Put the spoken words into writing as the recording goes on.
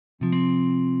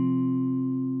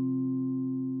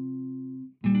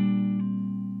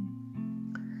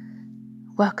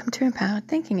Welcome to Empowered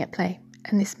Thinking at Play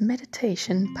and this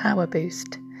meditation power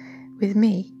boost with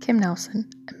me, Kim Nelson,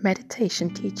 a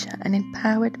meditation teacher and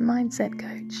empowered mindset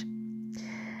coach.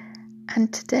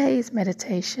 And today's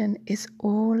meditation is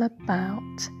all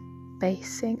about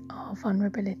facing our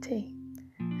vulnerability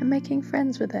and making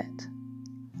friends with it.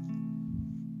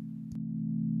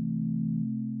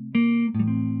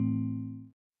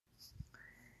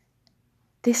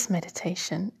 This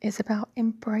meditation is about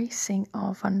embracing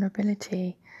our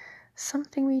vulnerability,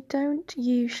 something we don't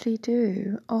usually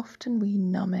do. Often we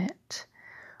numb it,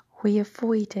 we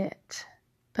avoid it,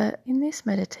 but in this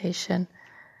meditation,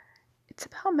 it's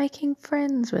about making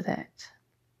friends with it.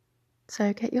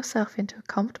 So get yourself into a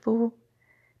comfortable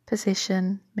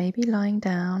position, maybe lying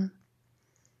down.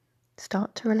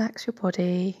 Start to relax your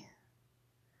body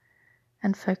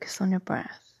and focus on your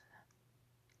breath.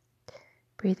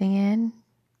 Breathing in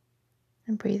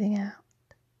and breathing out.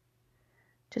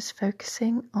 Just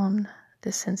focusing on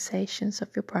the sensations of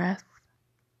your breath.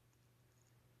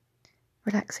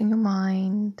 Relaxing your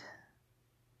mind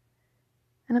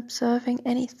and observing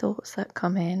any thoughts that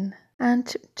come in.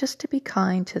 And just to be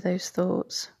kind to those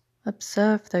thoughts.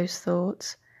 Observe those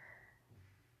thoughts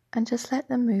and just let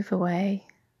them move away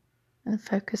and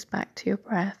focus back to your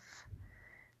breath.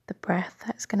 The breath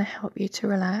that's going to help you to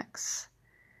relax.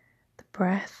 The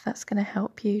breath that's going to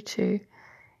help you to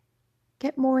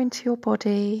get more into your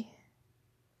body.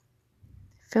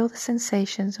 Feel the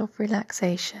sensations of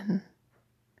relaxation.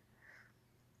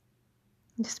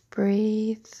 Just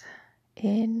breathe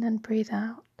in and breathe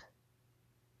out.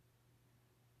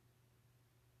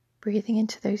 Breathing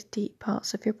into those deep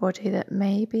parts of your body that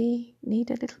maybe need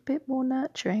a little bit more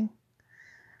nurturing.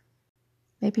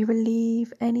 Maybe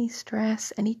relieve any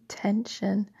stress, any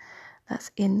tension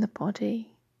that's in the body.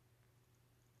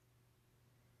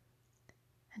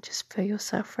 And just feel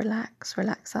yourself relax.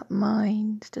 Relax that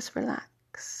mind. Just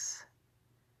relax.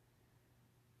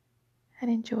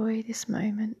 And enjoy this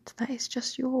moment that is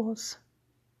just yours.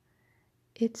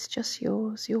 It's just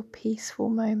yours, your peaceful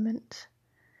moment,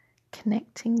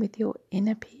 connecting with your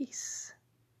inner peace.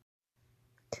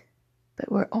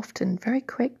 But we're often very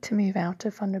quick to move out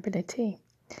of vulnerability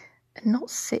and not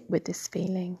sit with this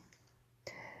feeling.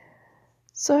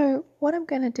 So what I'm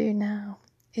going to do now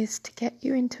is to get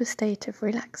you into a state of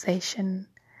relaxation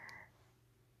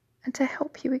and to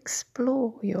help you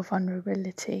explore your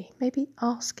vulnerability. Maybe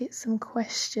ask it some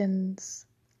questions.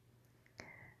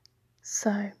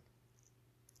 So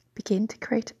begin to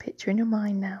create a picture in your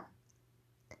mind now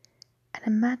and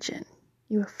imagine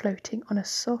you are floating on a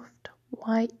soft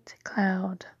white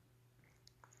cloud.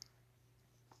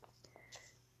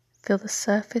 Feel the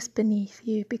surface beneath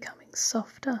you becoming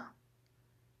softer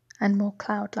and more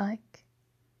cloud-like.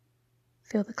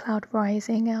 Feel the cloud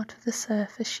rising out of the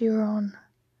surface you're on,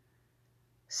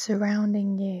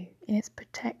 surrounding you in its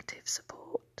protective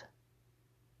support.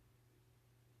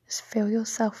 Just feel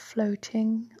yourself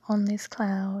floating on this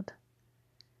cloud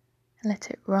and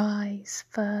let it rise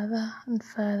further and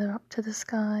further up to the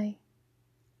sky.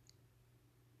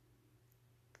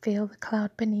 Feel the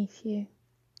cloud beneath you,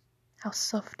 how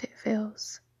soft it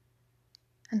feels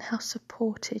and how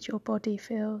supported your body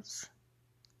feels.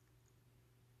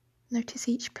 Notice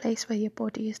each place where your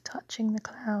body is touching the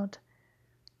cloud.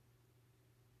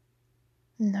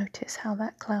 Notice how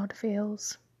that cloud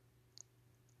feels.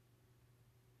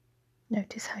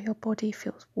 Notice how your body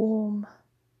feels warm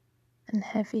and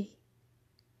heavy,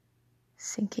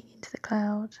 sinking into the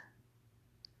cloud,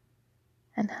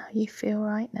 and how you feel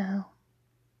right now,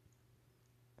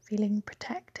 feeling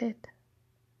protected.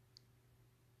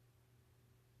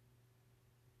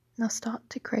 Now start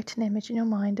to create an image in your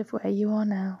mind of where you are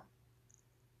now.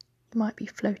 You might be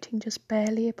floating just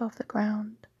barely above the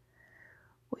ground,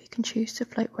 or you can choose to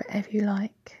float wherever you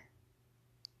like.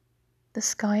 The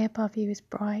sky above you is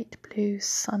bright blue,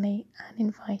 sunny and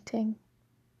inviting.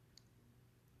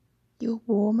 You're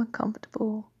warm and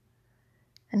comfortable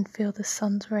and feel the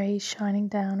sun's rays shining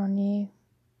down on you.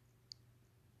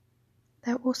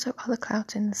 There are also other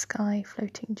clouds in the sky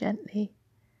floating gently,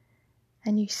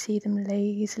 and you see them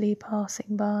lazily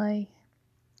passing by.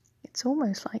 It's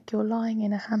almost like you're lying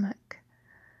in a hammock,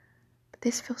 but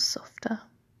this feels softer,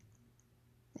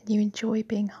 and you enjoy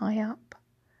being high up,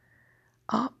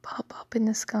 up in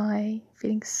the sky,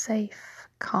 feeling safe,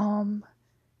 calm,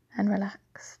 and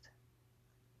relaxed.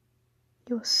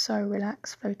 You're so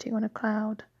relaxed floating on a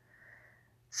cloud,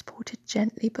 supported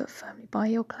gently but firmly by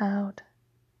your cloud,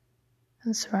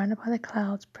 and surrounded by the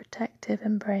cloud's protective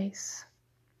embrace.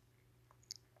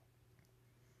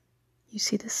 You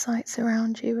see the sights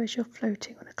around you as you're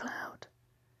floating on a cloud,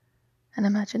 and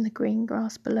imagine the green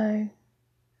grass below,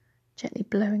 gently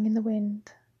blowing in the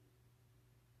wind,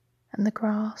 and the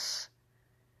grass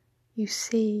you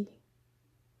see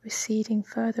receding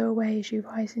further away as you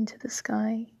rise into the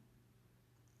sky.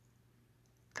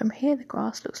 From here the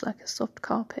grass looks like a soft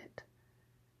carpet,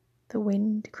 the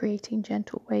wind creating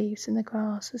gentle waves in the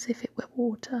grass as if it were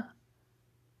water.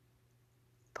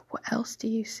 But what else do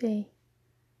you see?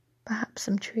 Perhaps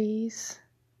some trees,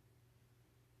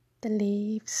 the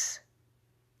leaves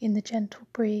in the gentle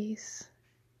breeze.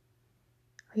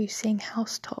 Are you seeing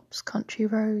housetops, country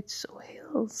roads, or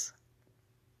hills?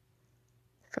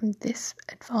 From this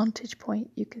vantage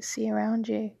point you can see around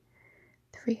you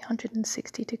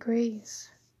 360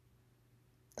 degrees.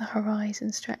 The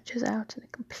horizon stretches out in a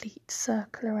complete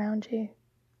circle around you.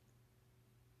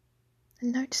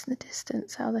 And notice in the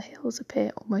distance how the hills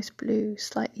appear almost blue,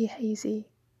 slightly hazy.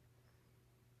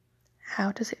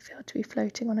 How does it feel to be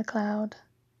floating on a cloud?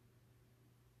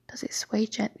 Does it sway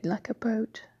gently like a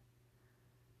boat?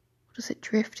 Or does it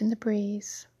drift in the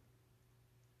breeze?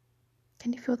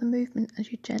 Can you feel the movement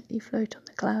as you gently float on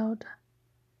the cloud?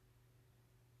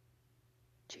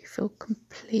 Do you feel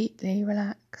completely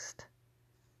relaxed,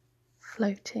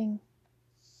 floating,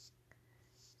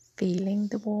 feeling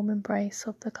the warm embrace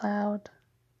of the cloud?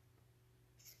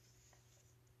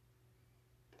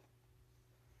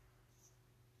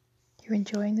 You're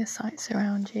enjoying the sights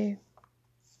around you.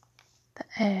 The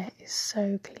air is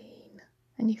so clean,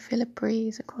 and you feel a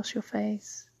breeze across your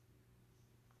face.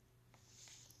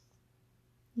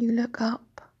 You look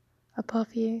up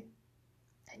above you,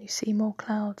 and you see more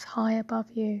clouds high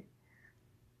above you.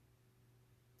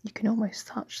 You can almost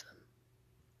touch them.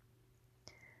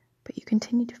 But you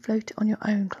continue to float on your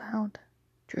own cloud,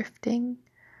 drifting,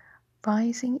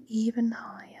 rising even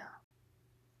higher.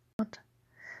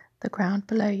 The ground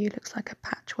below you looks like a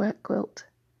patchwork quilt.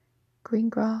 Green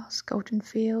grass, golden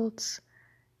fields,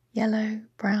 yellow,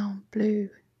 brown, blue.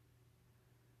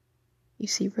 You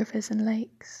see rivers and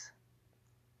lakes.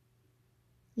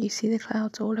 You see the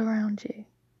clouds all around you.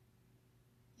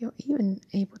 You're even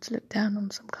able to look down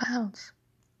on some clouds.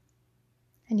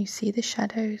 And you see the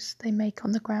shadows they make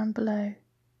on the ground below.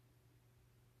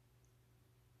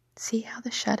 See how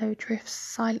the shadow drifts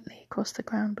silently across the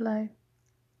ground below.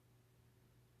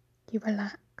 You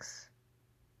relax.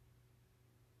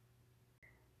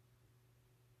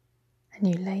 And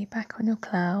you lay back on your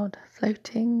cloud,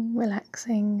 floating,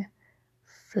 relaxing,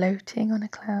 floating on a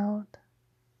cloud.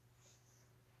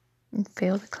 And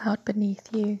feel the cloud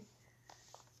beneath you.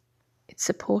 It's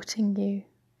supporting you.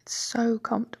 It's so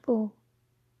comfortable.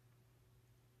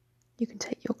 You can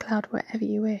take your cloud wherever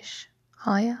you wish,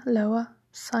 higher, lower,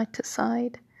 side to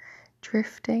side,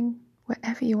 drifting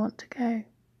wherever you want to go,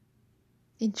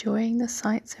 enjoying the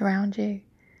sights around you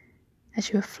as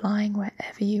you are flying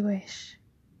wherever you wish.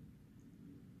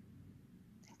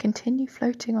 And continue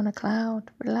floating on a cloud,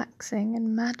 relaxing, and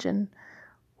imagine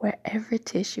wherever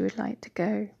it is you would like to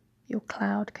go, your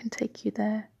cloud can take you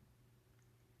there.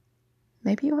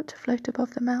 Maybe you want to float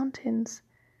above the mountains,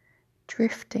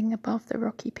 drifting above the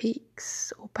rocky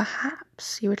peaks, or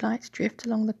perhaps you would like to drift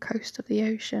along the coast of the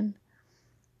ocean,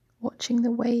 watching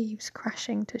the waves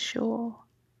crashing to shore.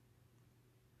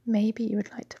 Maybe you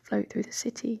would like to float through the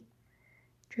city,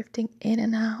 drifting in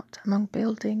and out among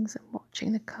buildings and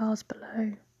watching the cars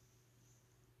below.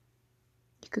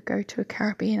 You could go to a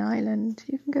Caribbean island.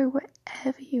 You can go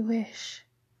wherever you wish.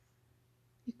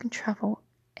 You can travel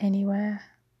anywhere.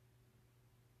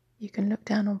 You can look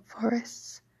down on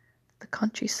forests, the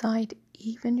countryside,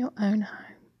 even your own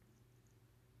home.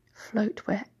 Float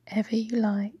wherever you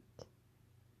like,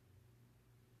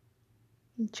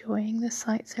 enjoying the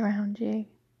sights around you,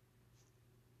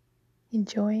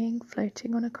 enjoying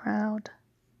floating on a cloud.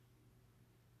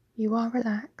 You are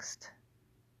relaxed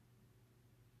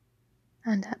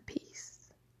and at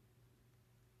peace.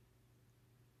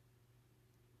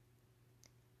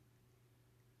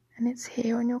 And it's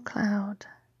here on your cloud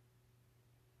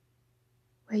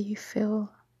where you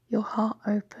feel your heart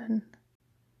open.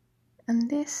 And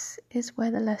this is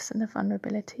where the lesson of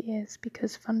vulnerability is,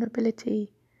 because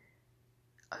vulnerability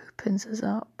opens us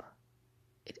up.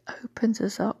 It opens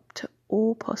us up to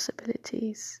all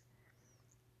possibilities.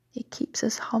 It keeps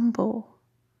us humble.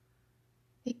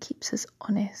 It keeps us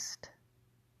honest.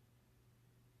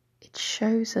 It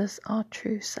shows us our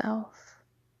true self.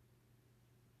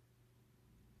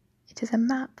 It is a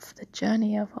map for the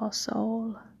journey of our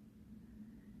soul.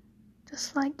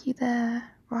 Just like you there,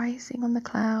 rising on the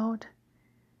cloud,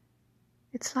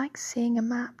 it's like seeing a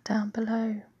map down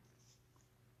below.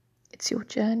 It's your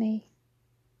journey.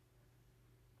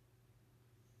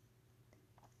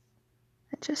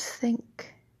 And just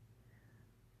think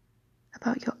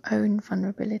about your own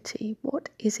vulnerability. What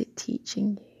is it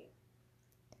teaching you?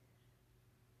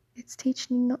 It's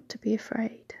teaching you not to be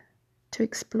afraid, to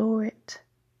explore it.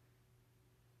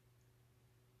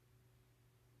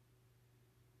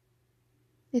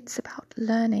 It's about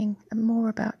learning more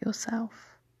about yourself.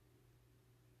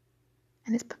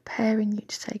 And it's preparing you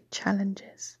to take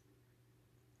challenges,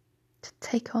 to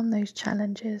take on those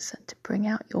challenges and to bring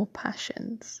out your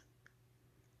passions.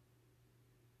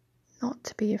 Not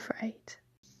to be afraid.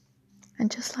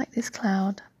 And just like this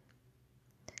cloud,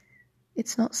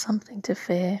 it's not something to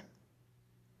fear.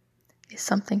 It's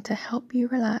something to help you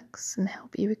relax and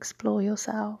help you explore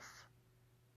yourself.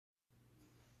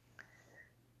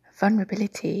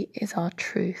 Vulnerability is our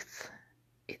truth.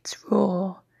 It's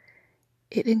raw.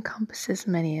 It encompasses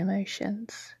many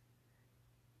emotions.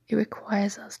 It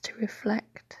requires us to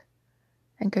reflect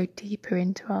and go deeper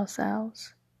into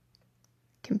ourselves.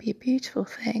 It can be a beautiful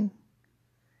thing.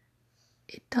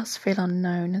 It does feel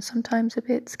unknown and sometimes a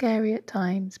bit scary at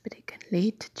times, but it can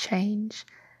lead to change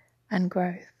and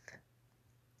growth.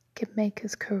 It can make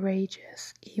us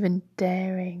courageous, even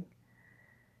daring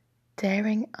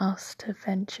us to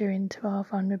venture into our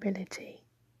vulnerability,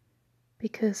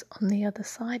 because on the other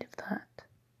side of that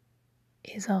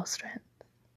is our strength.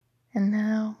 And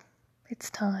now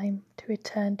it's time to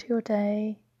return to your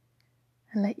day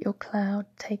and let your cloud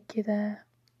take you there.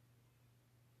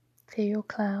 Feel your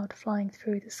cloud flying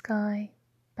through the sky,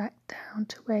 back down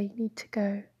to where you need to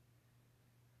go.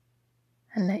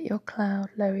 And let your cloud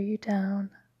lower you down,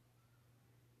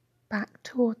 back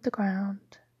toward the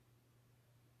ground.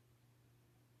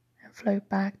 And flow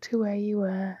back to where you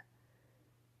were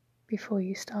before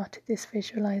you started this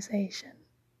visualization.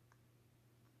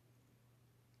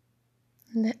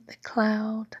 And let the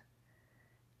cloud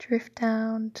drift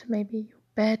down to maybe your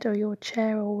bed or your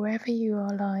chair or wherever you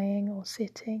are lying or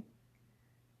sitting.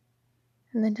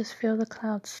 And then just feel the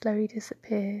cloud slowly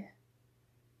disappear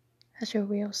as your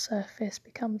real surface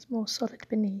becomes more solid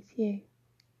beneath you.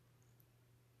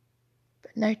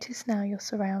 But notice now your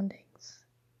surroundings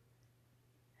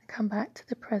and come back to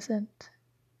the present.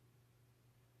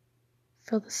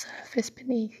 Feel the surface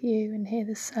beneath you and hear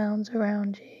the sounds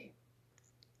around you.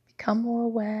 Become more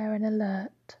aware and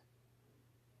alert,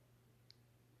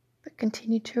 but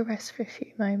continue to rest for a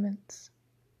few moments.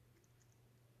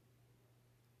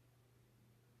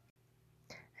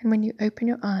 And when you open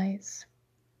your eyes,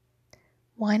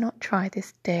 why not try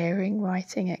this daring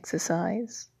writing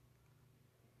exercise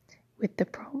with the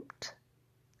prompt,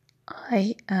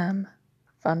 I am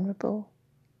vulnerable.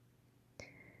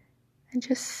 And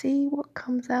just see what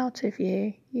comes out of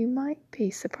you. You might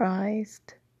be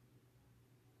surprised.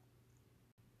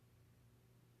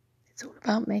 It's all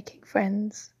about making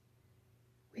friends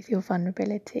with your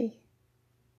vulnerability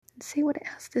and see what it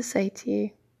has to say to you.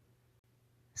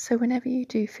 So whenever you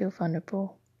do feel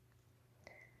vulnerable,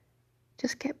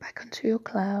 just get back onto your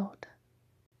cloud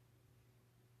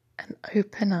and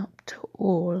open up to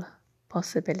all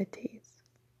possibilities.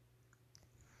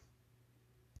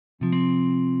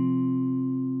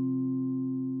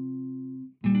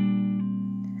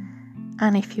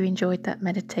 And if you enjoyed that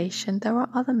meditation, there are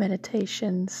other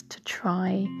meditations to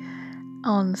try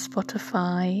on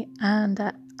Spotify and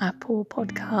at Apple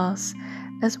Podcasts,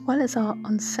 as well as our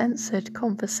Uncensored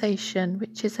Conversation,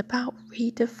 which is about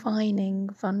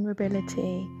redefining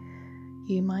vulnerability.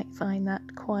 You might find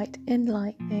that quite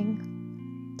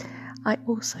enlightening. I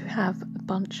also have a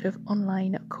bunch of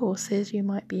online courses you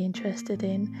might be interested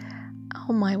in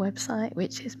on my website,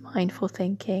 which is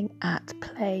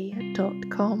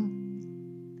mindfulthinking@play.com.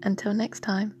 Until next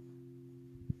time.